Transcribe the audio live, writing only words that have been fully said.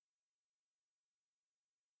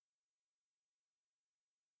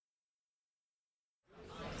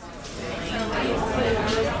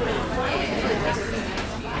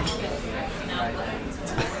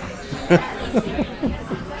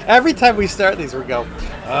Every time we start these, we go,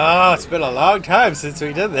 oh, it's been a long time since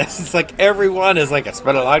we did this. It's like everyone is like, it's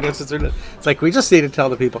been a long time since we did it. It's like, we just need to tell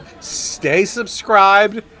the people, stay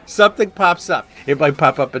subscribed. Something pops up. It might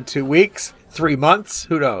pop up in 2 weeks, 3 months.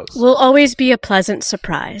 Who knows? Will always be a pleasant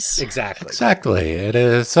surprise. Exactly. It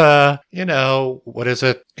is, what is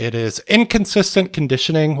it? It is inconsistent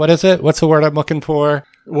conditioning. What is it? What's the word I'm looking for?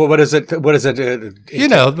 Well, what is it?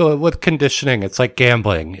 With conditioning, it's like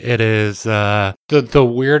gambling. It is the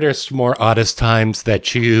weirdest, more oddest times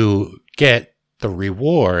that you get the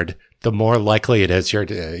reward, the more likely it is you're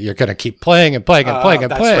going to keep playing and playing and playing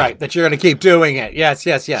and that's playing. That's right, that you're going to keep doing it. Yes.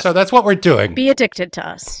 So that's what we're doing. Be addicted to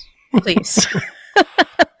us, please.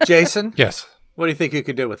 Jason? Yes. What do you think you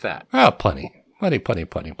could do with that? Oh, plenty.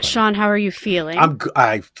 Sean, how are you feeling?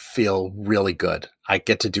 I feel really good. I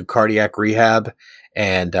get to do cardiac rehab,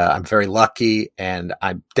 and I'm very lucky, and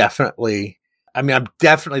I'm definitely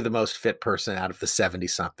the most fit person out of the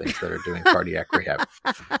 70-somethings that are doing cardiac rehab.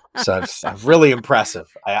 So I'm really impressive.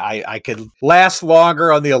 I could last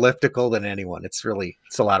longer on the elliptical than anyone. It's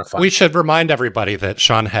a lot of fun. We should remind everybody that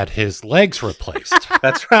Sean had his legs replaced.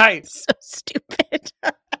 That's right. So stupid.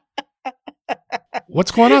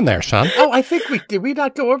 What's going on there, Sean? Oh, I think did we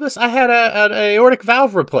not go over this? I had an aortic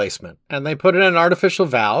valve replacement, and they put in an artificial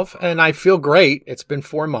valve, and I feel great. It's been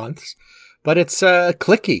 4 months. But it's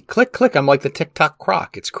clicky, click. I'm like the TikTok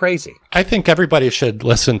croc. It's crazy. I think everybody should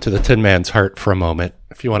listen to the Tin Man's Heart for a moment.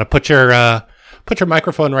 If you want to put your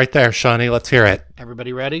microphone right there, Shawnee, let's hear it.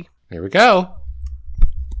 Everybody ready? Here we go.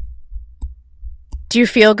 Do you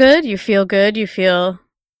feel good? You feel good? You feel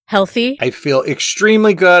healthy? I feel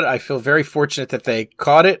extremely good. I feel very fortunate that they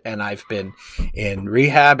caught it, and I've been in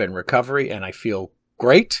rehab and recovery, and I feel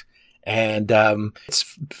great. And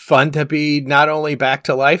it's fun to be not only back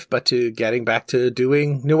to life, but to getting back to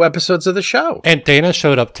doing new episodes of the show. And Dana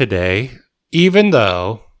showed up today, even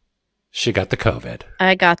though she got the COVID.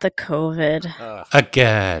 I got the COVID.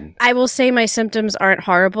 Again. I will say my symptoms aren't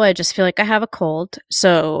horrible. I just feel like I have a cold.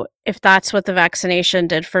 So if that's what the vaccination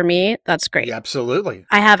did for me, that's great. Yeah, absolutely.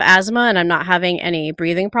 I have asthma and I'm not having any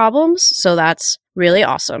breathing problems. So that's really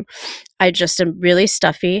awesome. I just am really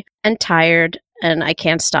stuffy and tired, and I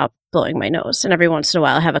can't stop blowing my nose, and every once in a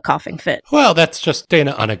while I have a coughing fit. Well, that's just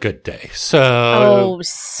Dana on a good day. So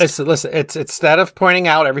listen, it's instead of pointing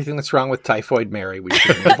out everything that's wrong with Typhoid Mary, we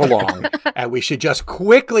should move along, and we should just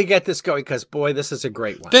quickly get this going, because boy, this is a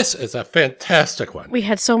great one. This is a fantastic one. We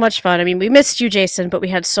had so much fun. I mean, we missed you, Jason, but we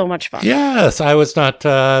had so much fun. Yes, I was not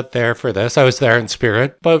there for this. I was there in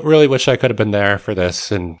spirit, but really wish I could have been there for this.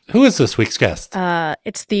 And who is this week's guest?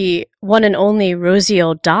 It's the one and only Rosie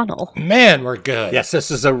O'Donnell. Man, we're good. Yes, this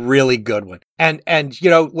is a really good one. And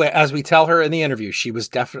as we tell her in the interview, she was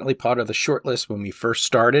definitely part of the shortlist when we first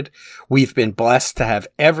started. We've been blessed to have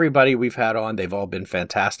everybody we've had on. They've all been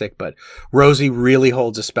fantastic, but Rosie really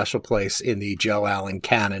holds a special place in the Joe Allen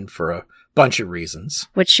canon for a bunch of reasons.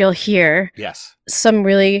 Which you'll hear. Yes. Some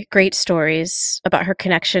really great stories about her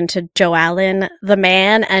connection to Joe Allen, the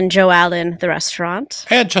man, and Joe Allen, the restaurant.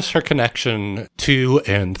 And just her connection to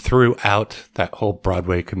and throughout that whole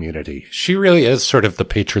Broadway community. She really is sort of the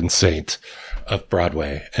patron saint of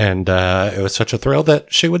Broadway. And it was such a thrill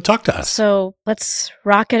that she would talk to us. So let's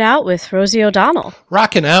rock it out with Rosie O'Donnell.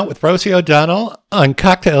 Rocking out with Rosie O'Donnell on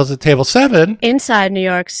Cocktails at Table 7. Inside New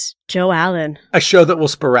York's Joe Allen. A show that will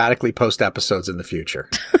sporadically post episodes in the future.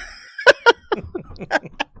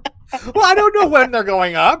 Well, I don't know when they're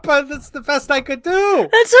going up, but that's the best I could do.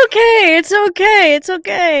 That's okay. It's okay. It's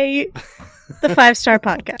okay. The 5-star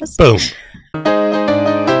podcast. Boom.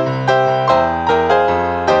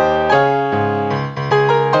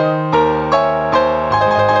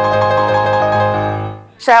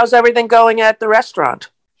 So how's everything going at the restaurant?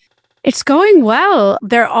 It's going well.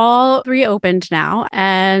 They're all reopened now,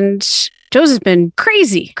 and Joe's has been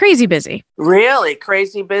crazy busy. Really?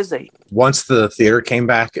 Crazy busy. Once the theater came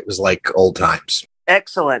back, it was like old times.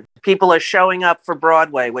 Excellent. People are showing up for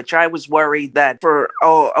Broadway, which I was worried that for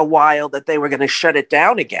a while that they were going to shut it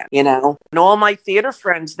down again, And all my theater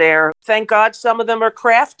friends there, thank God some of them are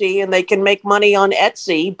crafty and they can make money on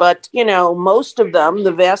Etsy. But, most of them,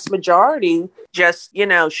 the vast majority, just,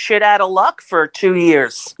 shit out of luck for 2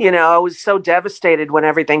 years. I was so devastated when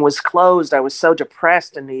everything was closed. I was so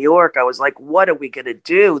depressed in New York. I was like, what are we going to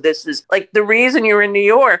do? This is like the reason you're in New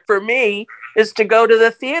York for me is to go to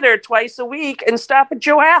the theater twice a week and stop at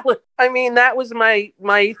Joe Allen. I mean, that was my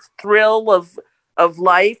thrill of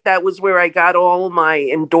life. That was where I got all my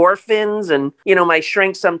endorphins. And, my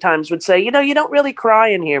shrink sometimes would say, you don't really cry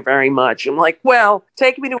in here very much. I'm like, well,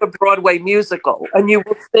 take me to a Broadway musical and you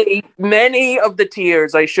will see many of the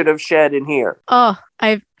tears I should have shed in here. Oh,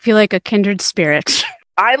 I feel like a kindred spirit.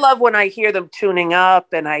 I love when I hear them tuning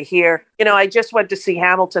up, and I hear, I just went to see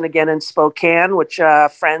Hamilton again in Spokane, which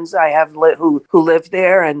friends I have who live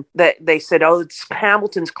there, and they said, oh, it's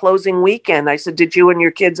Hamilton's closing weekend. I said, did you and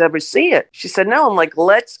your kids ever see it? She said, no. I'm like,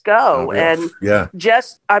 let's go. Oh, yeah. And Yeah.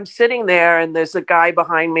 I'm sitting there, and there's a guy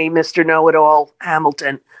behind me, Mr. Know-It-All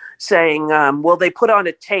Hamilton, saying, well, they put on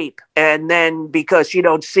a tape, and then because you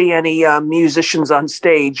don't see any musicians on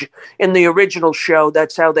stage in the original show,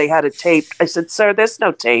 that's how they had it taped. I said, sir, there's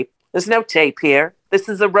no tape. There's no tape here. This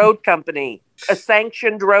is a road company, a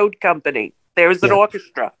sanctioned road company. There's an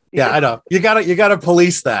orchestra. Yeah, I know. You gotta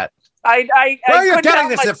police that. Where are you getting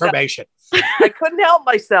this information? I couldn't help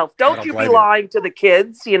myself. Don't you be lying to the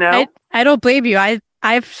kids, I don't blame you.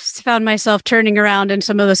 I've found myself turning around in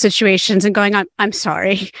some of those situations and going, I'm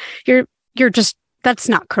sorry. You're just, that's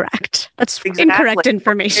not correct. That's incorrect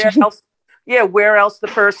information. Where else the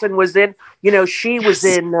person was in, she was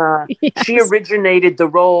in, Yes. She originated the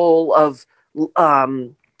role of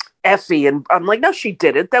Effie. And I'm like, no, she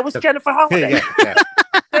didn't. That was Jennifer Holliday. Yeah.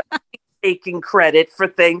 Taking credit for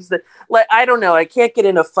things that, I don't know. I can't get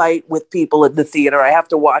in a fight with people in the theater. I have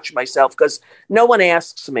to watch myself because no one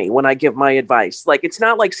asks me when I give my advice. Like, it's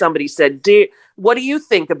not like somebody said, dear, what do you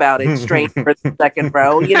think about it, stranger in the second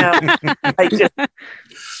row?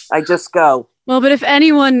 I just go. Well, but if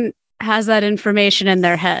anyone has that information in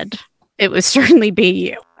their head, it would certainly be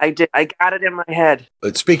you. I did. I got it in my head.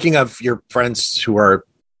 But speaking of your friends who are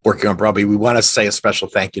working on Broadway, we want to say a special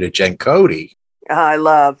thank you to Jen Cody. I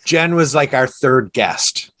love. Jen was like our third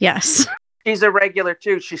guest. Yes. She's a regular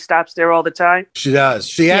too. She stops there all the time. She does.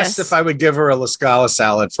 She asked if I would give her a La Scala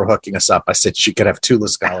salad for hooking us up. I said she could have 2 La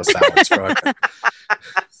Scala salads for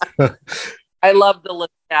hooking. I love the La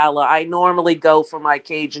Scala. I normally go for my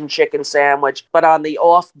Cajun chicken sandwich, but on the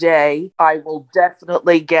off day, I will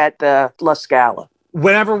definitely get the La Scala.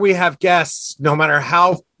 Whenever we have guests, no matter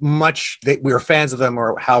how much we're fans of them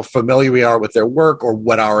or how familiar we are with their work or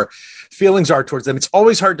what our feelings are towards them, it's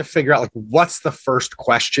always hard to figure out like what's the first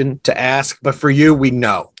question to ask. But for you, we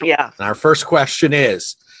know. Yeah. And our first question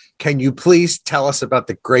is, can you please tell us about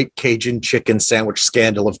the Great Cajun Chicken Sandwich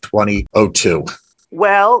scandal of 2002?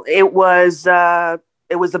 Well, it was a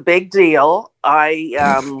big deal.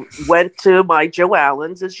 I went to my Joe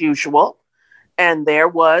Allen's as usual, and there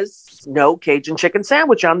was no Cajun chicken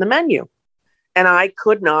sandwich on the menu. And I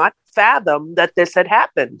could not fathom that this had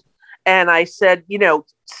happened. And I said,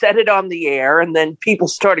 set it on the air. And then people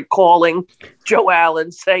started calling Joe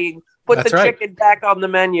Allen saying, put chicken back on the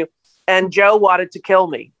menu. And Joe wanted to kill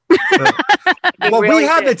me. Well, we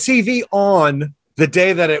had the TV on the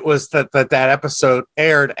day that it was that episode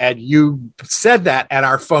aired, and you said that, and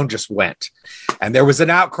our phone just went. And there was an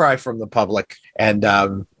outcry from the public. And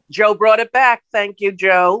Joe brought it back. Thank you,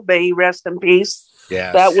 Joe. May he rest in peace.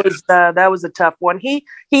 Yeah, that was a tough one. He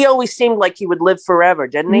always seemed like he would live forever,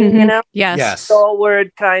 didn't he? Mm-hmm. Yes.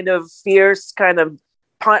 Stalwart, kind of fierce, kind of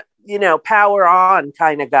power on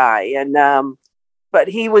kind of guy. And but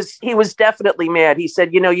he was definitely mad. He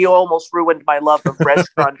said, you almost ruined my love of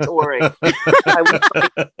restaurateuring. I was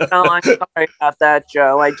like, no, I'm sorry about that,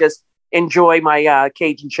 Joe. I just enjoy my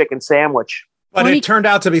Cajun chicken sandwich. But it turned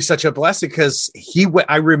out to be such a blessing because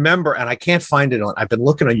I remember, and I can't find it I've been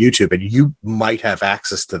looking on YouTube, and you might have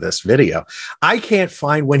access to this video. I can't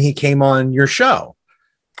find when he came on your show.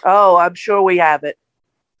 Oh, I'm sure we have it.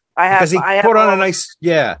 Because he put on a nice,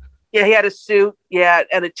 Yeah, he had a suit,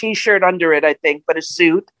 and a T-shirt under it, I think, but a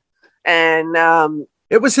suit. And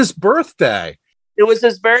it was his birthday. It was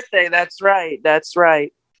his birthday. That's right.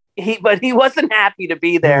 But he wasn't happy to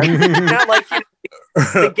be there. Not like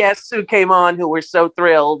the guests who came on who were so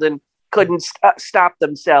thrilled and couldn't stop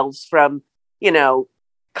themselves from,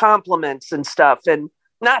 compliments and stuff. And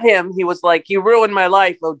not him. He was like, you ruined my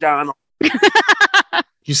life, O'Donnell.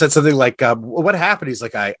 You said something like, what happened? He's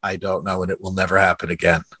like, I don't know, and it will never happen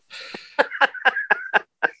again.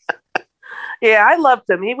 Yeah, I loved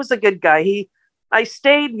him. He was a good guy. I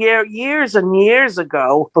stayed years and years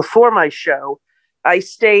ago before my show. I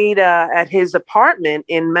stayed at his apartment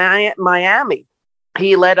in Miami.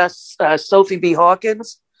 He let us, Sophie B.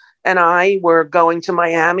 Hawkins and I were going to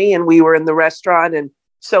Miami, and we were in the restaurant, and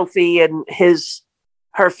Sophie and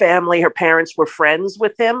her family, her parents were friends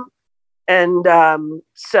with him. And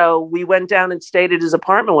so we went down and stayed at his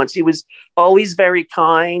apartment once. He was always very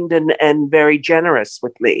kind and very generous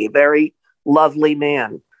with me, very lovely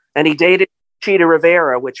man. And he dated Chita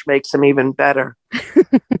Rivera, which makes him even better.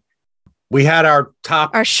 We had our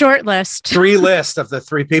short list, 3 list of the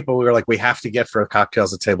 3 people we were like, we have to get for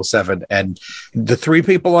Cocktails at Table 7. And the 3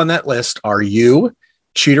 people on that list are you,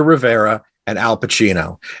 Chita Rivera, and Al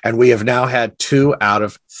Pacino. And we have now had 2 out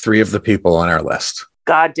of 3 of the people on our list.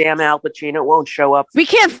 goddamn Al Pacino won't show up. We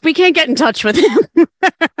can't get in touch with him.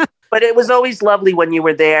 But it was always lovely when you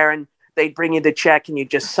were there and they'd bring you the check and you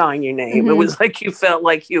just sign your name. It was like you felt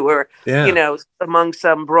like you were, among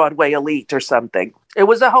some Broadway elite or something. It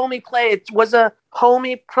was a homey play. It was a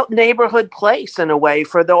homey neighborhood place in a way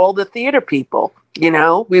for all the theater people.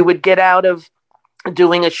 We would get out of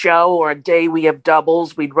doing a show or a day we have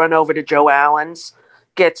doubles. We'd run over to Joe Allen's,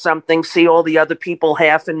 get something, see all the other people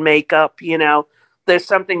half in makeup. There's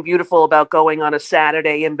something beautiful about going on a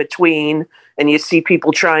Saturday in between and you see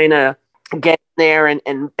people trying to get there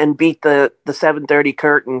and beat the 7:30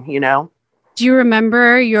 curtain, Do you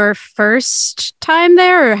remember your first time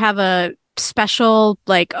there or have a special,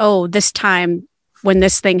 this time when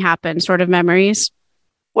this thing happened sort of memories?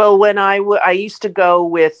 Well, when I used to go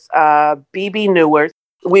with BB Newirth,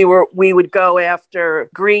 we would go after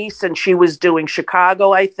Grease and she was doing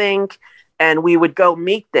Chicago, I think, and we would go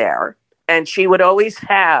meet there. And she would always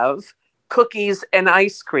have cookies and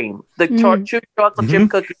ice cream, the chocolate chip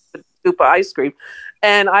cookies with scoop of ice cream.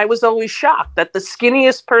 And I was always shocked that the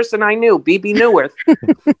skinniest person I knew, BB Newirth,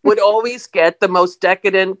 would always get the most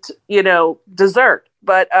decadent, dessert.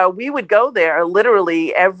 But we would go there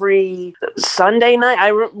literally every Sunday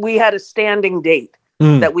night. We had a standing date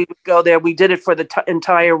that we would go there. We did it for the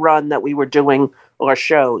entire run that we were doing our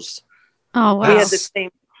shows. Oh, wow. We had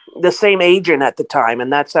the same agent at the time,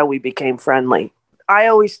 and that's how we became friendly. I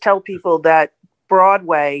always tell people that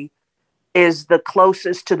Broadway is the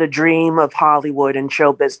closest to the dream of Hollywood and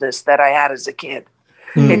show business that I had as a kid.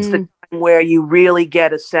 It's the time where you really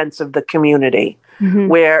get a sense of the community,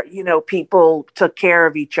 where, people took care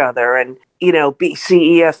of each other and,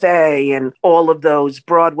 BCEFA and all of those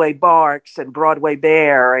Broadway Barks and Broadway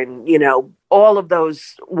Bear and, all of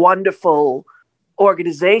those wonderful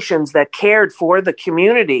organizations that cared for the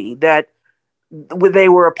community that they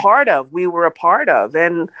were a part of, we were a part of.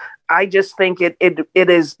 And I just think it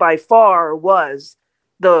is by far was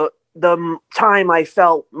the time I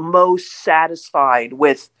felt most satisfied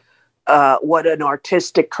with what an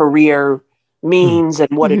artistic career means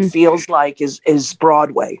and what it feels like is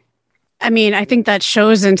Broadway. I mean, I think that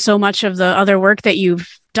shows in so much of the other work that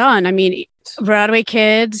you've done. I mean, Broadway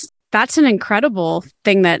Kids, that's an incredible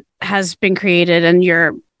thing that has been created, and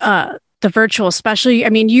your the virtual special. I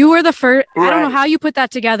mean, you were the first. Right. I don't know how you put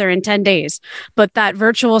that together in 10 days, but that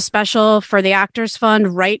virtual special for the Actors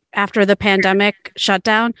Fund right after the pandemic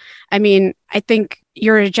shutdown. I mean, I think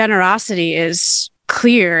your generosity is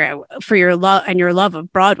clear for your love and your love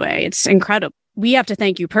of Broadway. It's incredible. We have to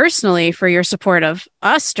thank you personally for your support of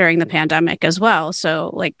us during the pandemic as well.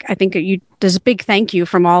 So, I think there's a big thank you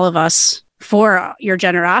from all of us for your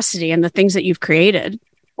generosity and the things that you've created.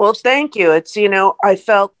 Well, thank you. It's, I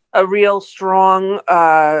felt a real strong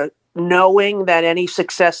knowing that any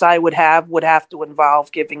success I would have to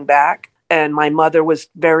involve giving back. And my mother was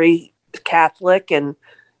very Catholic, and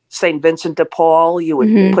St. Vincent de Paul, you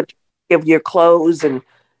would give your clothes and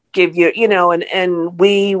give you, and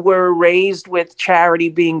we were raised with charity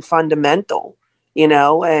being fundamental,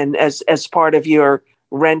 and as part of your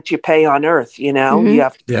rent you pay on earth, you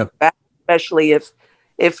have to give back, especially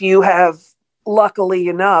if you have luckily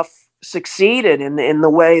enough succeeded in the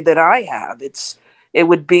way that I have. It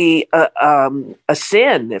would be a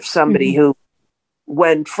sin if somebody who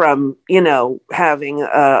went from, having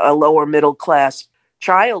a lower middle class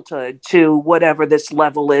childhood to whatever this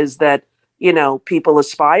level is that, people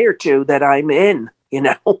aspire to, that I'm in,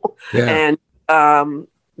 and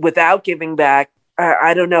without giving back,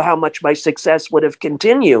 I don't know how much my success would have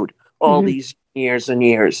continued all these years and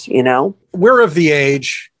years, We're of the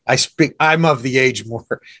age. I'm of the age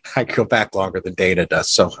more. I go back longer than Dana does,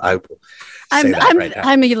 so I will say that right now.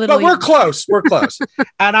 I'm a little. But we're close. We're close.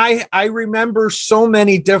 And I remember so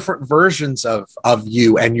many different versions of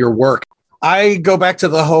you and your work. I go back to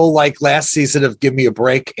the whole last season of Give Me a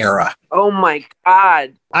Break era. Oh my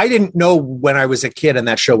God. I didn't know when I was a kid and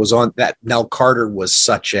that show was on that Nell Carter was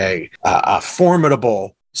such a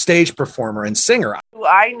formidable stage performer and singer.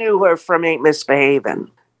 I knew her from Ain't Misbehavin'.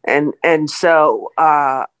 And so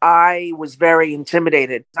I was very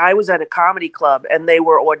intimidated. I was at a comedy club and they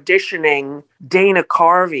were auditioning Dana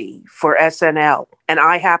Carvey for SNL. And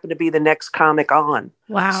I happened to be the next comic on.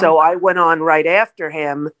 Wow. So I went on right after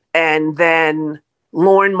him. And then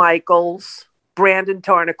Lorne Michaels, Brandon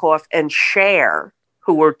Tartikoff, and Cher,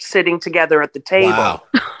 who were sitting together at the table,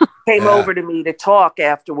 came over to me to talk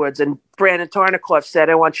afterwards. And Brandon Tartikoff said,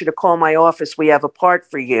 I want you to call my office. We have a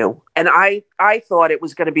part for you. And I thought it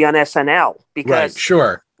was going to be on SNL because,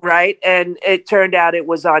 right. And it turned out it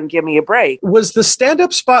was on Give Me a Break. Was the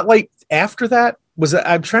stand-up spotlight after that? Was it,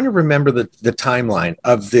 I'm trying to remember the timeline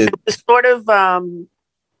of the. It was sort of,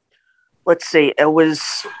 let's see, it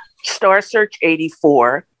was Star Search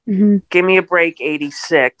 84, Give Me a Break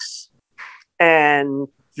 86, and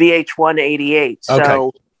VH1 88.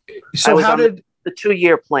 So, so how did the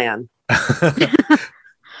 2-year plan?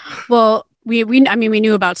 Well, we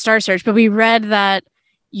knew about Star Search, but we read that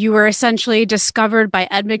you were essentially discovered by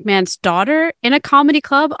Ed McMahon's daughter in a comedy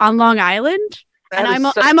club on Long Island. And I'm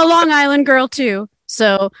a Long Island girl too.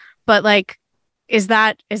 So, but like, is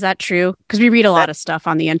that true? Because we read a lot of stuff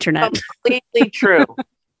on the internet. Completely true.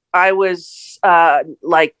 I was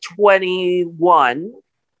like 21,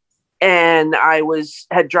 and I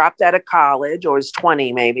had dropped out of college, or was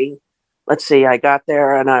 20 maybe. Let's see, I got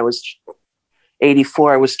there and I was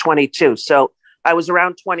 84. I was 22. So I was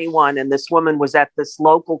around 21, and this woman was at this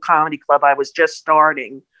local comedy club. I was just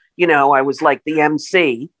starting. I was like the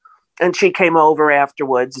MC. And she came over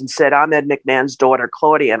afterwards and said, I'm Ed McMahon's daughter,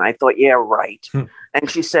 Claudia. And I thought, yeah, right. And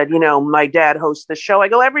she said, my dad hosts the show. I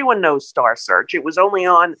go, everyone knows Star Search. It was only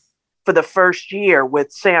on for the first year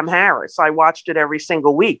with Sam Harris. I watched it every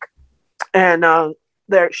single week. And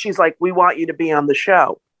she's like, we want you to be on the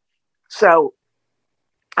show. So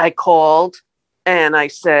I called and I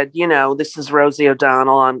said, this is Rosie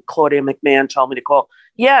O'Donnell. I'm Claudia McMahon told me to call.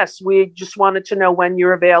 Yes, we just wanted to know when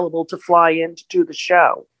you're available to fly in to do the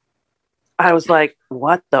show. I was like,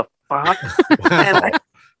 what the fuck? Wow.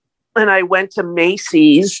 And I went to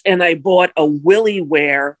Macy's and I bought a Willie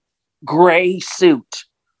Wear gray suit,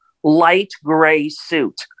 light gray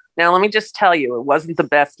suit. Now, let me just tell you, it wasn't the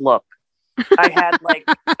best look. I had like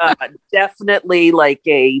definitely like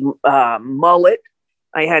a mullet.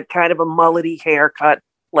 I had kind of a mullety haircut,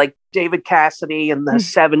 like David Cassidy in the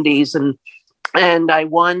 70s. And I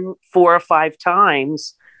won 4 or 5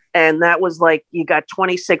 times. And that was like, you got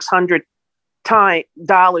 $2,600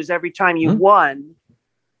 every time you won,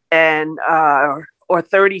 and or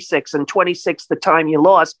 36 and 26 the time you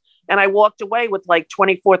lost. And I walked away with like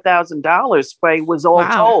 $24,000. I was all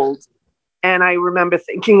told. And I remember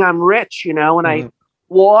thinking I'm rich, and I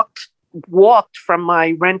walked from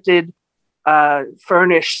my rented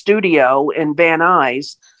furnished studio in Van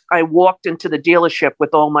Nuys. I walked into the dealership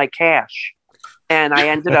with all my cash, and I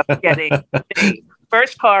ended up getting the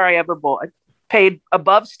first car I ever bought. Paid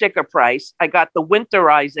above sticker price. I got the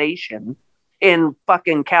winterization in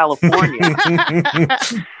fucking California.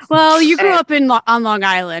 Well, you grew up on Long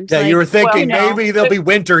Island. Yeah, you were thinking maybe there'll be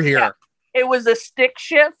winter here. Yeah, it was a stick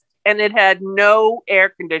shift, and it had no air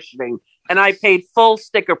conditioning, and I paid full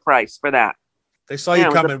sticker price for that. They saw you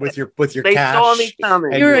coming with your they cash. They saw me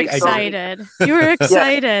coming. You were excited. You were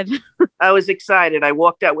excited. Yeah. I was excited. I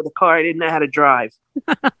walked out with a car I didn't know how to drive.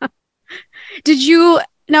 Did you?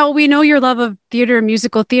 Now, we know your love of theater,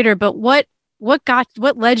 musical theater, but what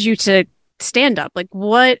led you to stand up? Like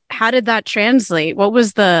how did that translate? What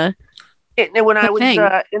was when I was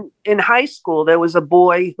in high school, there was a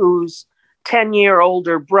boy whose 10-year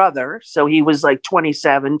older brother, so he was like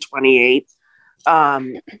 27, 28,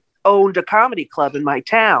 owned a comedy club in my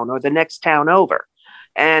town or the next town over.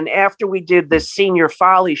 And after we did this senior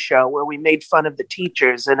folly show where we made fun of the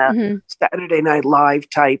teachers in a Saturday Night Live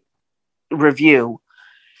type review,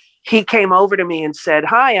 he came over to me and said,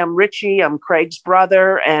 hi, I'm Richie. I'm Craig's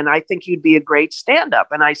brother. And I think you'd be a great stand-up.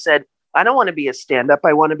 And I said, I don't want to be a stand-up.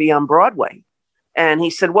 I want to be on Broadway. And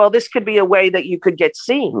he said, well, this could be a way that you could get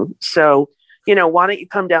seen. So, why don't you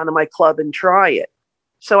come down to my club and try it?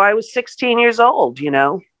 So I was 16 years old,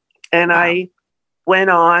 and I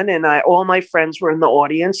went on, and all my friends were in the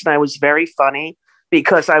audience, and I was very funny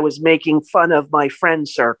because I was making fun of my friend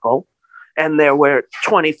circle. And there were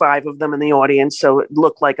 25 of them in the audience, so it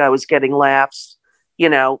looked like I was getting laughs.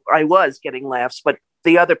 I was getting laughs, but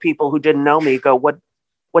the other people who didn't know me go, what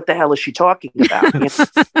the hell is she talking about?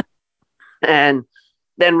 And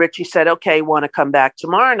then Richie said, okay, want to come back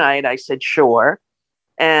tomorrow night? I said, sure.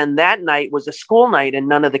 And that night was a school night, and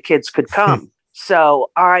none of the kids could come. So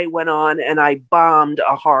I went on and I bombed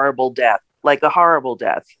a horrible death.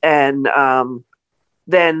 And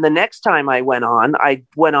then the next time I went on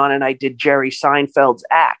and I did Jerry Seinfeld's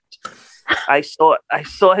act. I saw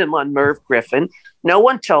him on Merv Griffin. No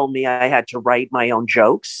one told me I had to write my own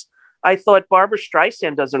jokes. I thought Barbara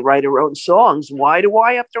Streisand doesn't write her own songs. Why do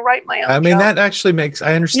I have to write my own? I mean, jokes? that actually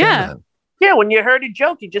I understand that. Yeah, when you heard a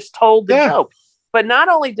joke, you just told the joke. But not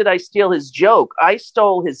only did I steal his joke, I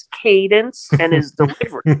stole his cadence and his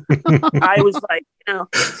delivery. I was like,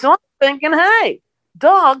 so I'm thinking, hey,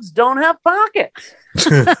 dogs don't have pockets.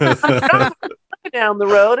 I'm down the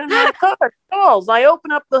road and my car stalls. I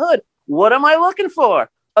open up the hood. What am I looking for?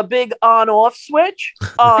 A big on-off switch?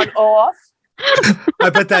 On-off? I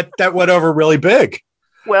bet that went over really big.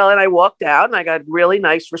 Well, and I walked out and I got really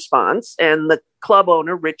nice response. And the club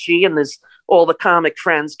owner, Richie, and all the comic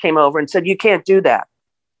friends came over and said, "You can't do that."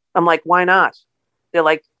 I'm like, "Why not?" They're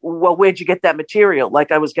like, "Well, where'd you get that material?"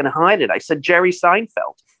 Like I was going to hide it. I said, "Jerry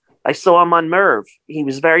Seinfeld. I saw him on Merv. He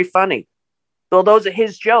was very funny. Well, those are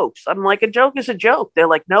his jokes." I'm like, "A joke is a joke." They're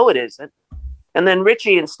like, "No, it isn't." And then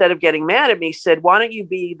Richie, instead of getting mad at me, said, "Why don't you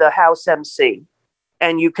be the house MC?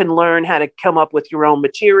 And you can learn how to come up with your own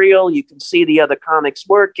material. You can see the other comics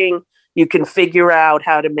working. You can figure out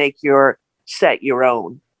how to make your set your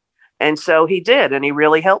own." And so he did, and he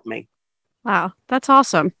really helped me. Wow, that's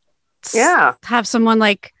awesome. Yeah. Have someone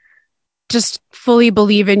like just fully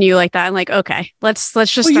believe in you like that, and like, okay, let's just Well,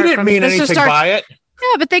 start. you didn't mean let's just anything start- by it.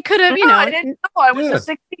 Yeah, but they could have, No, I didn't know. I was Yeah. a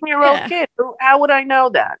 16-year-old Yeah. kid. How would I know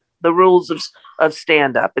that? The rules of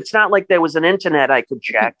stand-up. It's not like there was an internet I could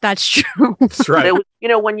check. That's true. That's right. There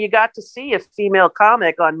was, when you got to see a female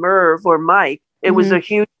comic on Merv or Mike, it was a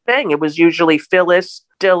huge thing. It was usually Phyllis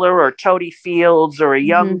Diller or Toady Fields or a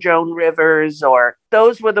young Joan Rivers, or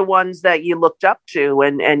those were the ones that you looked up to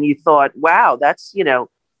and you thought, wow, that's,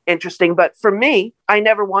 interesting. But for me, I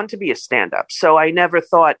never wanted to be a stand-up. So I never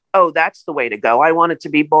thought, oh, that's the way to go. I wanted to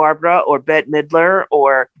be Barbara or Bette Midler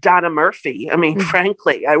or Donna Murphy. I mean,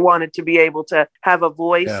 frankly, I wanted to be able to have a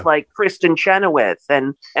voice like Kristen Chenoweth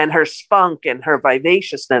and her spunk and her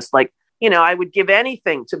vivaciousness. Like, I would give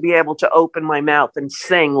anything to be able to open my mouth and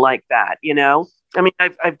sing like that, I mean,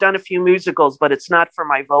 I've done a few musicals, but it's not for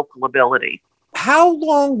my vocal ability. How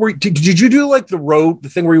long did you do like the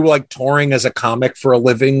thing where you were like touring as a comic for a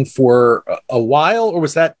living for a while, or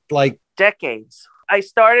was that like decades? I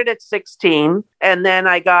started at 16 and then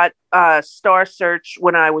I got Star Search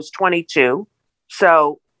when I was 22.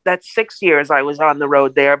 So that's 6 years I was on the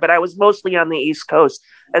road there, but I was mostly on the East Coast.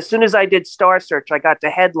 As soon as I did Star Search, I got to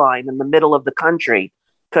headline in the middle of the country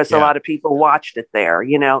because a lot of people watched it there.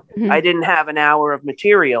 I didn't have an hour of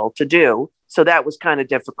material to do. So that was kind of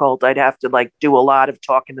difficult. I'd have to like do a lot of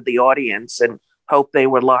talking to the audience and hope they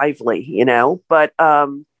were lively, but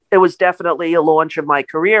it was definitely a launch of my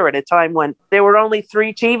career at a time when there were only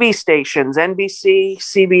 3 TV stations, NBC,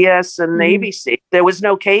 CBS, and ABC. There was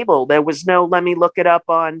no cable. There was no, let me look it up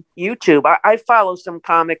on YouTube. I follow some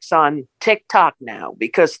comics on TikTok now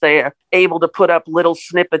because they're able to put up little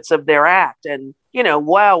snippets of their act. And,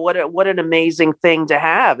 wow, what an amazing thing to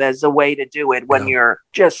have as a way to do it when you're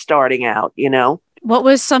just starting out, What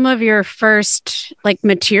was some of your first like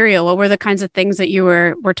material? What were the kinds of things that you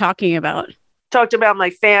were talking about? Talked about my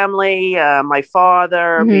family, my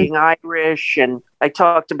father being Irish. And I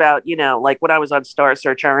talked about, like when I was on Star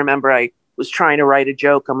Search, I remember I was trying to write a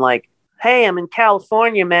joke. I'm like, hey, I'm in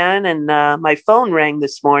California, man. And my phone rang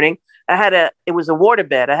this morning. It was a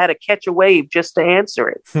waterbed. I had to catch a wave just to answer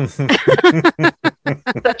it. Such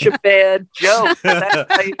a bad joke that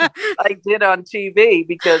I did on TV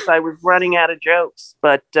because I was running out of jokes.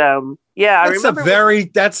 But I remember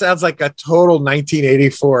that sounds like a total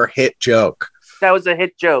 1984 hit joke. That was a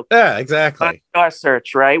hit joke. Yeah, exactly. Star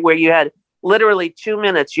Search, right? Where you had literally 2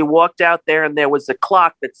 minutes. You walked out there and there was a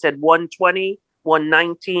clock that said 120,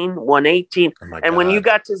 119, 118. Oh and when you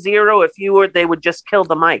got to 0, they would just kill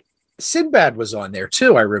the mic. Sinbad was on there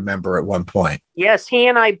too, I remember at one point. Yes, he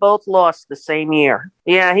and I both lost the same year.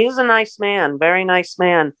 Yeah, he's a nice man. Very nice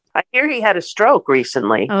man. I hear he had a stroke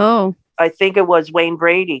recently. Oh. I think it was Wayne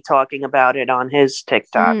Brady talking about it on his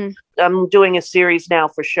TikTok. I'm doing a series now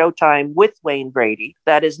for Showtime with Wayne Brady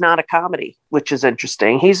that is not a comedy, which is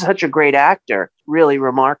interesting. He's such a great actor, really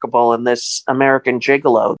remarkable in this American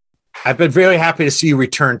Gigolo. I've been very happy to see you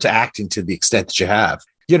return to acting to the extent that you have.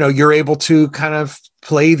 You're able to kind of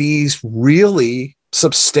play these really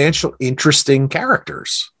substantial, interesting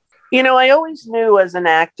characters. I always knew as an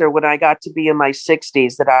actor when I got to be in my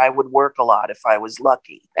 60s that I would work a lot if I was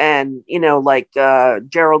lucky. And, like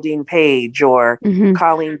Geraldine Page or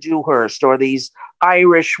Colleen Dewhurst or these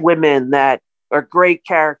Irish women that are great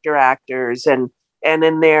character actors. And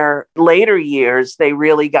in their later years, they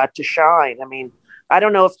really got to shine. I mean, I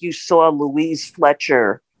don't know if you saw Louise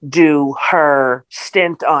Fletcher do her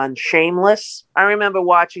stint on Shameless. I remember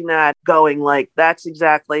watching that going like, that's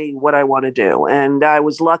exactly what I want to do. And I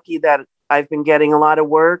was lucky that I've been getting a lot of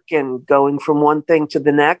work and going from one thing to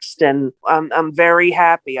the next. And I'm very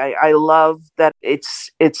happy. I love that it's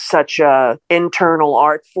such a internal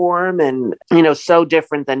art form and, so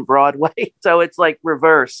different than Broadway. So it's like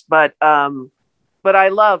reverse, but I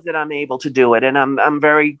love that I'm able to do it. And I'm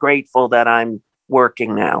very grateful that I'm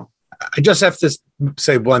working now. I just have to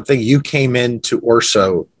say one thing. You came into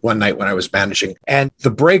Orso one night when I was managing, and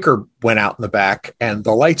the breaker went out in the back and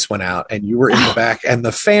the lights went out, and you were in the back and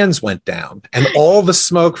the fans went down and all the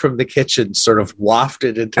smoke from the kitchen sort of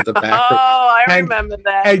wafted into the back. Oh, I remember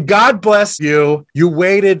that. And God bless you. You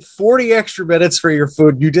waited 40 extra minutes for your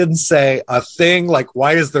food. You didn't say a thing like,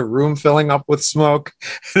 why is the room filling up with smoke?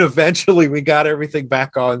 And eventually we got everything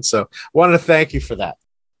back on. So I wanted to thank you for that.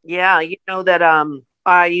 Yeah, you know that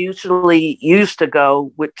I usually used to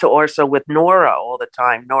go to Orso with Nora all the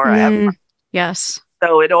time. Nora Ephron. Yes.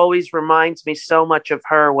 So it always reminds me so much of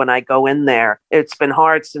her when I go in there. It's been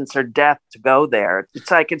hard since her death to go there.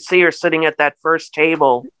 I can see her sitting at that first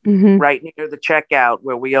table right near the checkout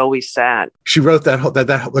where we always sat. She wrote that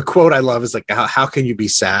the quote I love is like, how can you be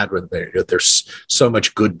sad when there's so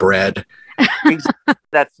much good bread?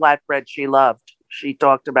 That flatbread she loved. She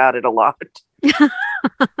talked about it a lot.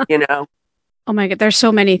 You know? Oh my God. There's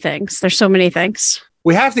so many things.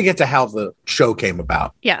 We have to get to how the show came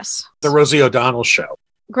about. Yes. The Rosie O'Donnell show.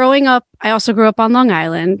 Growing up, I also grew up on Long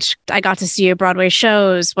Island. I got to see Broadway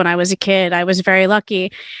shows when I was a kid. I was very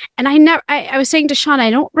lucky. And I was saying to Sean, I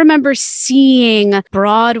don't remember seeing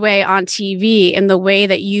Broadway on TV in the way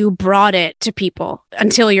that you brought it to people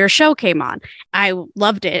until your show came on. I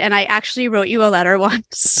loved it. And I actually wrote you a letter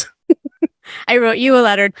once. I wrote you a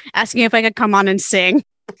letter asking if I could come on and sing.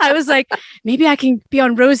 I was like, maybe I can be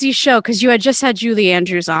on Rosie's show because you had just had Julie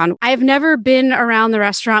Andrews on. I've never been around the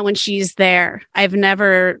restaurant when she's there. I've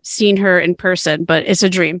never seen her in person, but it's a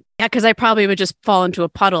dream. Yeah, because I probably would just fall into a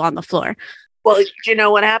puddle on the floor. Well, you know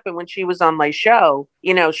what happened when she was on my show?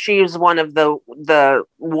 You know, she was one of the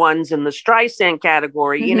ones in the Streisand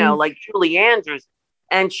category, you know, like Julie Andrews.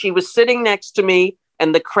 And she was sitting next to me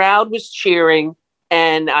and the crowd was cheering.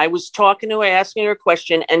 And I was talking to her, asking her a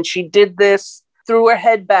question. And she did this, threw her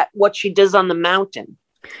head back, what she does on the mountain,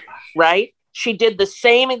 right? She did the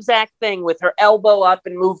same exact thing with her elbow up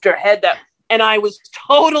and moved her head up. And I was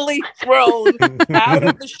totally thrown out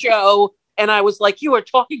of the show. And I was like, you are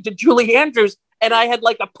talking to Julie Andrews. And I had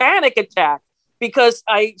like a panic attack because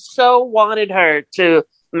I so wanted her to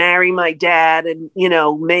marry my dad and, you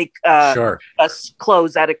know, make us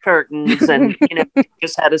clothes out of curtains and, you know,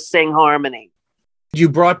 just had to sing harmony. You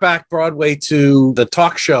brought back Broadway to the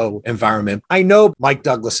talk show environment. I know Mike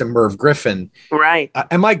Douglas and Merv Griffin. Right.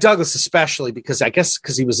 And Mike Douglas especially, because I guess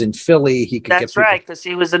because he was in Philly, he could That's right, because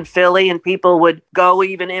he was in Philly and people would go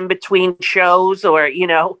even in between shows or, you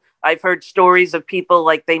know, I've heard stories of people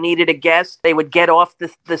like they needed a guest. They would get off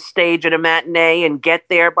the stage at a matinee and get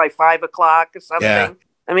there by 5 o'clock or something. Yeah.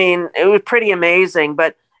 I mean, it was pretty amazing.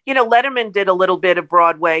 But, you know, Letterman did a little bit of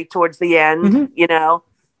Broadway towards the end, you know,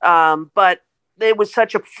 but it was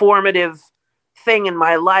such a formative thing in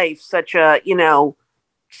my life, such a, you know,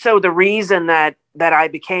 so the reason that I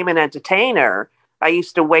became an entertainer, I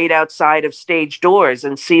used to wait outside of stage doors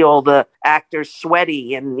and see all the actors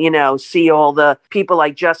sweaty and, you know, see all the people I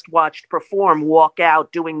just watched perform walk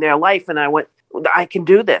out doing their life. And I went, I can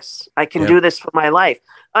do this. I can do this for my life.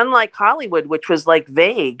 Unlike Hollywood, which was like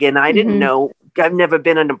vague and I didn't know, I've never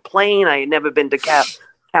been on a plane. I had never been to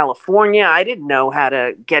California. I didn't know how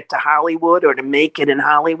to get to Hollywood or to make it in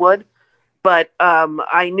Hollywood. But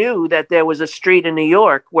I knew that there was a street in New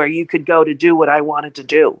York where you could go to do what I wanted to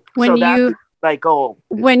do. So that's my goal.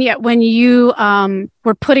 When you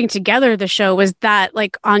were putting together the show, was that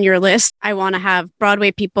like on your list? I want to have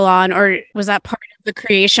Broadway people on, or was that part of the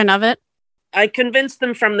creation of it? I convinced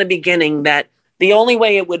them from the beginning that the only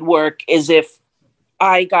way it would work is if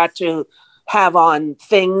I got to have on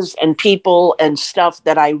things and people and stuff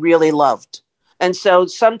that I really loved. And so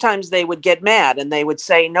sometimes they would get mad and they would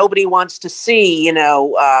say, nobody wants to see, you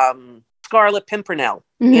know, Scarlett Pimpernel,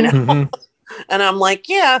 you know? And I'm like,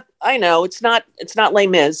 yeah, I know it's not Les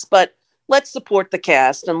Mis, but let's support the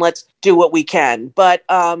cast and let's do what we can. But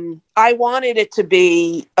I wanted it to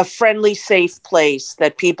be a friendly, safe place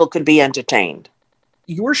that people could be entertained.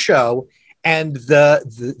 Your show and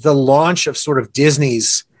the launch of sort of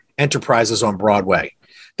Disney's enterprises on Broadway,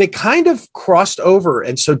 they kind of crossed over.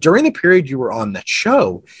 And so during the period you were on that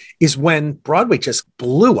show is when Broadway just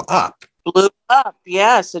blew up. Blew up.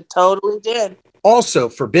 Yes, it totally did. Also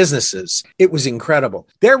for businesses, it was incredible.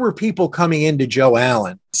 There were people coming into Joe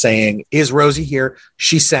Allen saying, is Rosie here?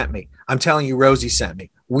 She sent me. I'm telling you, Rosie sent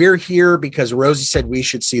me. We're here because Rosie said we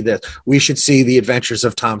should see this. We should see The Adventures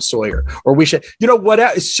of Tom Sawyer. Or we should, you know,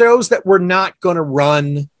 what shows that we're not going to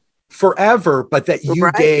run forever, but that you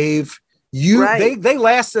gave you, they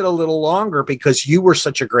lasted a little longer because you were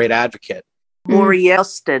such a great advocate. Maury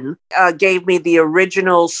Yelston gave me the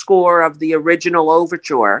original score of the original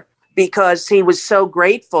overture because he was so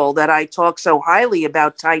grateful that I talked so highly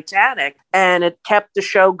about Titanic, and it kept the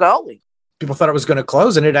show going. People thought it was going to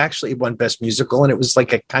close, and it actually won Best Musical, and it was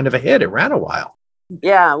like a kind of a hit. It ran a while.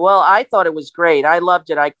 Yeah, well, I thought it was great. I loved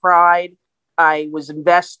it. I cried. I was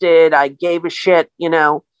invested. I gave a shit,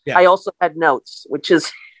 Yeah. I also had notes, which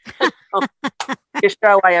is to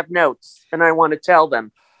show I have notes, and I want to tell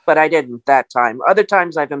them, but I didn't that time. Other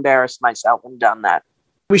times I've embarrassed myself and done that.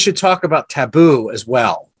 We should talk about Taboo as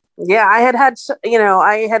well. Yeah, I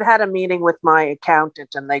had a meeting with my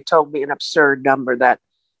accountant, and they told me an absurd number that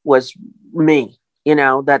was me,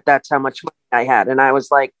 that's how much money I had. And I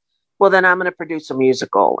was like, well, then I'm going to produce a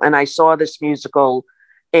musical. And I saw this musical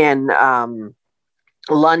in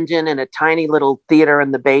London in a tiny little theater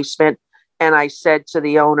in the basement. And I said to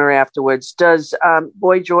the owner afterwards, does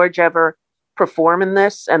Boy George ever perform in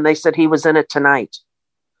this? And they said he was in it tonight.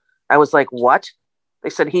 I was like, what? They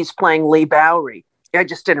said he's playing Lee Bowery. I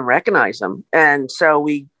just didn't recognize him. And so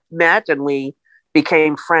we met and we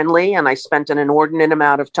became friendly, and I spent an inordinate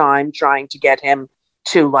amount of time trying to get him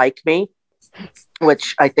to like me,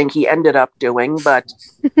 which I think he ended up doing, but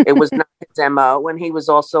it was not his MO. And he was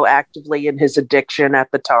also actively in his addiction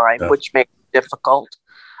at the time, which made it difficult.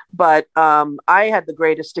 But I had the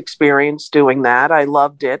greatest experience doing that. I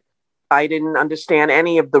loved it. I didn't understand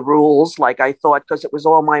any of the rules. Like I thought, because it was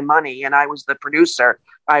all my money and I was the producer,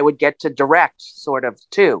 I would get to direct sort of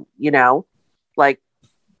too, like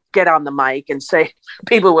get on the mic and say,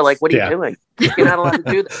 people were like, what are you doing? You're not allowed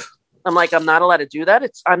to do that. I'm like, I'm not allowed to do that.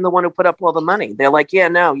 I'm the one who put up all the money. They're like, yeah,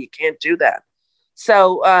 no, you can't do that.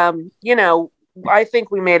 So, I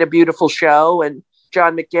think we made a beautiful show, and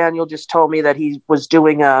John McDaniel just told me that he was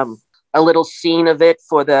doing a little scene of it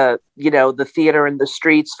for the theater in the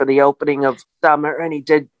streets for the opening of summer. And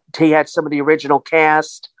he had some of the original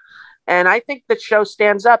cast. And I think the show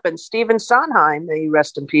stands up. And Stephen Sondheim, may he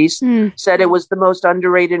rest in peace, said it was the most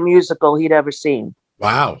underrated musical he'd ever seen.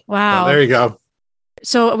 Wow. Wow. Well, there you go.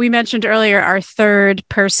 So we mentioned earlier our third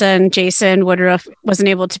person, Jason Woodruff, wasn't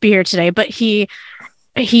able to be here today, but he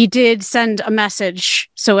did send a message.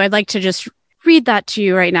 So I'd like to just read that to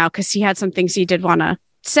you right now, because he had some things he did want to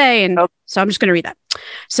say. And so I'm just going to read that.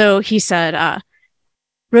 So he said,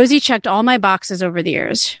 Rosie checked all my boxes over the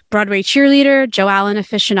years. Broadway cheerleader, Joe Allen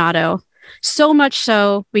aficionado. So much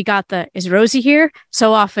so, we got the, is Rosie here?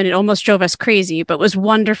 So often it almost drove us crazy, but was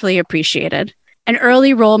wonderfully appreciated. An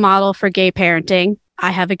early role model for gay parenting.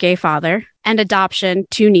 I have a gay father. And adoption,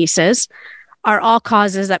 2 nieces. Are all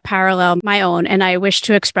causes that parallel my own, and I wish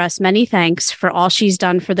to express many thanks for all she's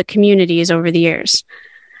done for the communities over the years.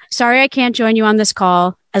 Sorry I can't join you on this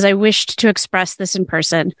call, as I wished to express this in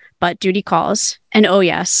person, but duty calls. And oh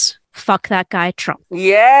yes, fuck that guy Trump.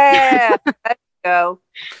 Yeah, there you go.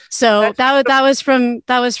 So that was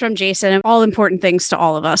from Jason, and all important things to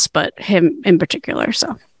all of us, but him in particular.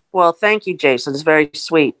 So well, thank you, Jason. It's very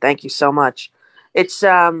sweet. Thank you so much. It's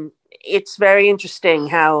very interesting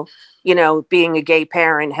how being a gay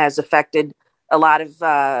parent has affected a lot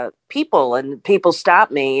of people, and people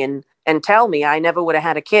stop me and tell me I never would have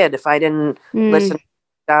had a kid if I didn't listen to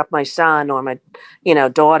stop my son or my,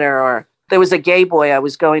 daughter. Or there was a gay boy. I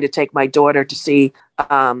was going to take my daughter to see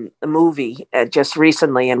a movie just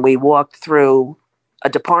recently, and we walked through a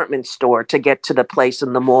department store to get to the place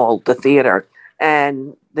in the mall, the theater.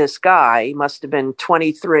 And this guy must have been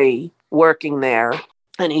 23 working there.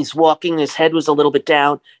 And he's walking, his head was a little bit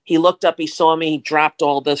down. He looked up, he saw me, he dropped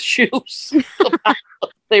all the shoes.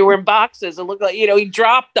 They were in boxes. It looked like, he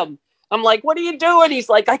dropped them. I'm like, what are you doing? He's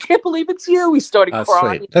like, I can't believe it's you. He started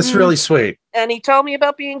crying. Sweet. That's really sweet. And he told me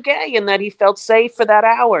about being gay and that he felt safe for that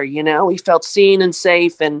hour. He felt seen and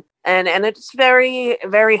safe. And it's very,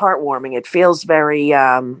 very heartwarming. It feels very,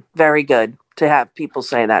 very good to have people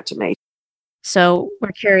say that to me. So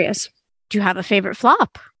we're curious. Do you have a favorite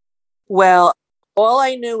flop? Well, all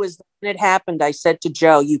I knew is that when it happened, I said to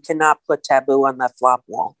Joe, you cannot put Taboo on that flop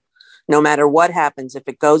wall. No matter what happens, if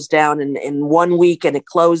it goes down in 1 week and it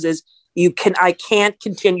closes, I can't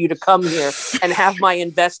continue to come here and have my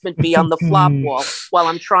investment be on the flop wall while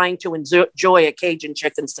I'm trying to enjoy a Cajun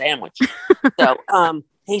chicken sandwich. So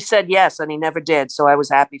he said yes, and he never did. So I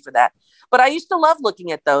was happy for that. But I used to love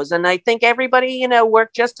looking at those. And I think everybody,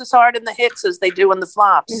 worked just as hard in the hits as they do in the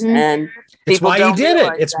flops. Mm-hmm. And it's why you did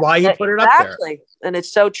it. It's why you put it up there. Exactly. And it's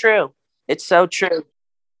so true. It's so true.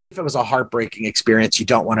 If it was a heartbreaking experience, you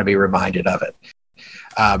don't want to be reminded of it.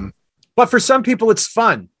 But for some people, it's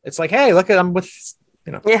fun. It's like, hey, look, I'm with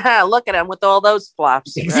Yeah, look at him with all those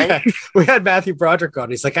flops, right? Exactly. We had Matthew Broderick on.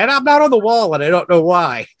 He's like, I'm not on the wall, and I don't know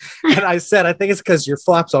why. And I said, I think it's because your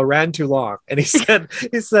flops all ran too long. And he said,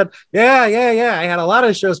 yeah. I had a lot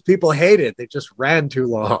of shows people hated. They just ran too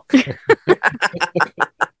long.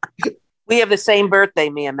 We have the same birthday,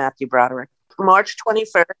 me and Matthew Broderick. March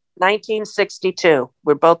 21st, 1962.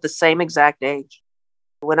 We're both the same exact age.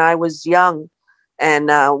 When I was young and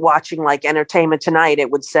watching like Entertainment Tonight,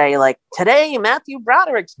 it would say like, today, Matthew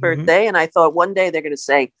Broderick's birthday. And I thought one day they're going to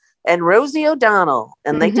say, and Rosie O'Donnell.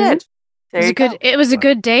 And they did. It was a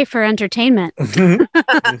good day for entertainment.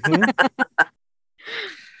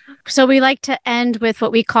 So we like to end with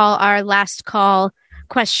what we call our last call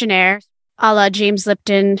questionnaire, a la James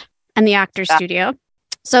Lipton and the Actors Studio.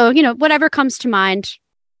 So, whatever comes to mind.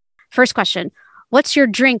 First question. What's your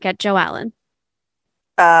drink at Joe Allen?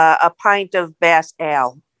 A pint of Bass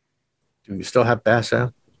Ale. Do you still have Bass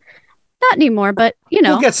Ale? Not anymore, but,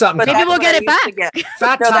 We'll get something. maybe we'll get it back.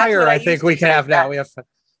 Fat Tire, I think we can have now. We have.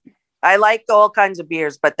 I like all kinds of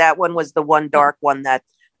beers, but that one was the one dark one that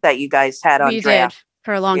you guys had on draft. Did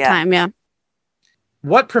for a long time, yeah.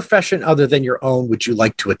 What profession other than your own would you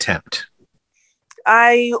like to attempt?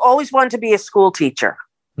 I always wanted to be a school teacher.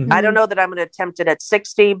 Mm-hmm. I don't know that I'm going to attempt it at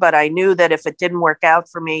 60, but I knew that if it didn't work out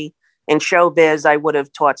for me in showbiz, I would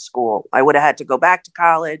have taught school. I would have had to go back to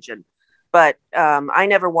college. But I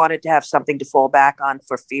never wanted to have something to fall back on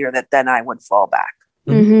for fear that then I would fall back.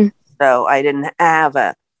 Mm-hmm. So I didn't have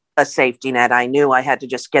a safety net. I knew I had to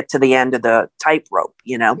just get to the end of the tightrope,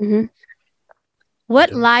 Mm-hmm.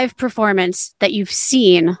 What live performance that you've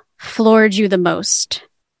seen floored you the most?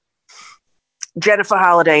 Jennifer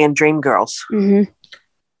Holliday and Dreamgirls.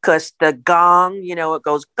 Because the gong, it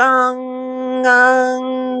goes gong,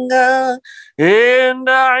 gong, gong, and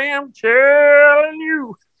I am telling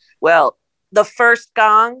you. Well, the first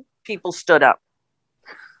gong, people stood up.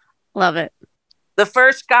 Love it. The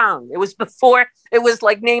first gong. It was before, it was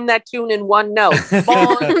like name that tune in one note.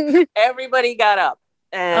 Bong, everybody got up.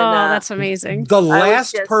 And, that's amazing. The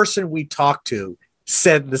last person we talked to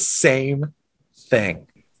said the same thing.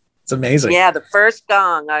 It's amazing. Yeah, the first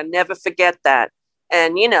gong. I never forget that.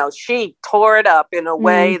 And, she tore it up in a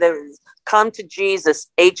way that was come to Jesus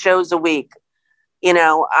 8 shows a week.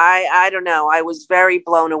 I don't know. I was very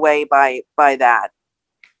blown away by that.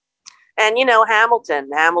 And,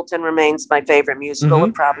 Hamilton remains my favorite musical.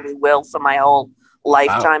 It probably will for my whole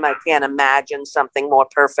lifetime. Wow. I can't imagine something more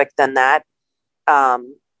perfect than that.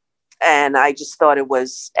 And I just thought it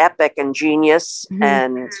was epic and genius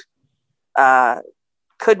and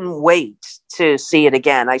couldn't wait to see it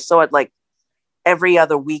again. I saw it like every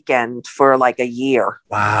other weekend for like a year.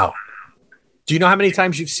 Wow. Do you know how many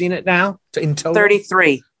times you've seen it now in total?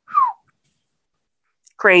 33.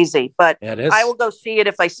 Crazy. But yeah, it is. I will go see it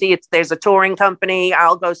if I see it. There's a touring company.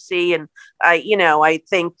 I'll go see. And I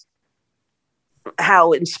think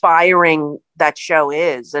how inspiring that show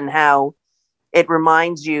is and how it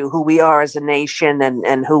reminds you who we are as a nation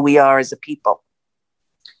and who we are as a people.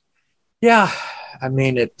 Yeah. I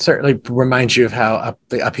mean, it certainly reminds you of how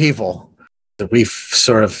the upheaval that we've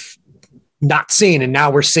sort of not seen and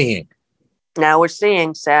now we're seeing. Now we're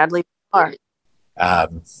seeing, sadly. But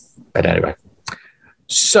anyway.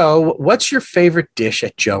 So what's your favorite dish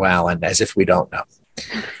at Joe Allen, as if we don't know?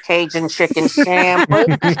 Cajun chicken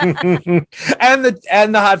sandwich. and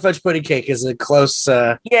the hot fudge pudding cake is a close...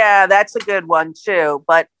 Yeah, that's a good one, too.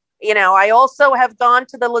 But, I also have gone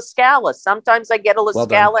to the La Scala. Sometimes I get a La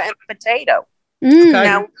Scala and potato. Okay.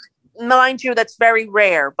 Now, mind you, that's very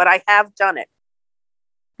rare, but I have done it.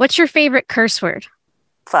 What's your favorite curse word?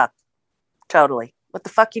 Fuck. Totally. What the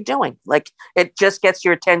fuck you doing? Like, it just gets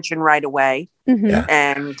your attention right away. Yeah.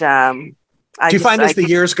 And do you find as the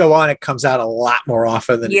years go on, it comes out a lot more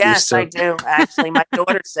often than it used to? Yes, I do. Actually, my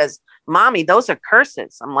daughter says, Mommy, those are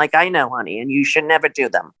curses. I'm like, I know, honey, and you should never do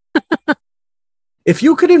them. If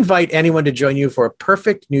you could invite anyone to join you for a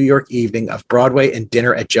perfect New York evening of Broadway and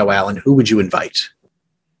dinner at Joe Allen, who would you invite?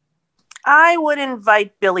 I would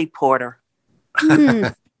invite Billy Porter.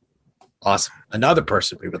 Awesome. Another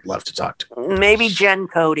person we would love to talk to. Maybe Jen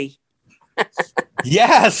Cody.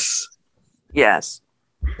 Yes. Yes.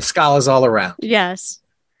 Scholars all around. Yes.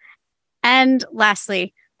 And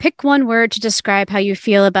lastly, pick one word to describe how you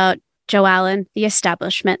feel about Joe Allen, the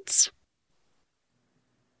establishments.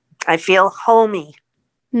 I feel homey.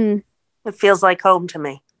 It feels like home to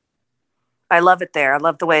me. I love it there. I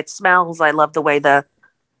love the way it smells. I love the way the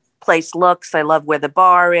place looks. I love where the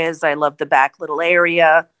bar is. I love the back little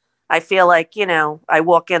area. I feel like, I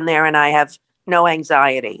walk in there and I have no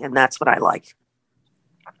anxiety, and that's what I like.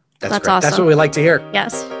 That's awesome. That's what we like to hear.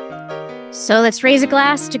 Yes. So let's raise a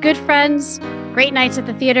glass to good friends great nights at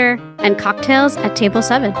the theater, and cocktails at Table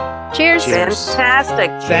 7. Cheers. Cheers. Fantastic.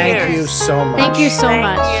 Thank Cheers. you so much. Thank you so Thank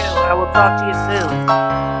much. you. I will talk to you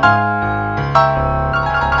soon.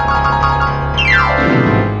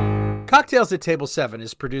 Cocktails at Table 7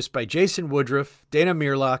 is produced by Jason Woodruff, Dana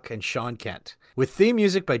Mearlock, and Sean Kent, with theme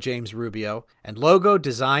music by James Rubio, and logo,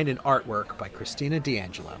 design, and artwork by Christina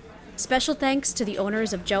D'Angelo. Special thanks to the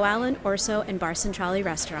owners of Joe Allen, Orso, and Bar Centrale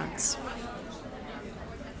restaurants.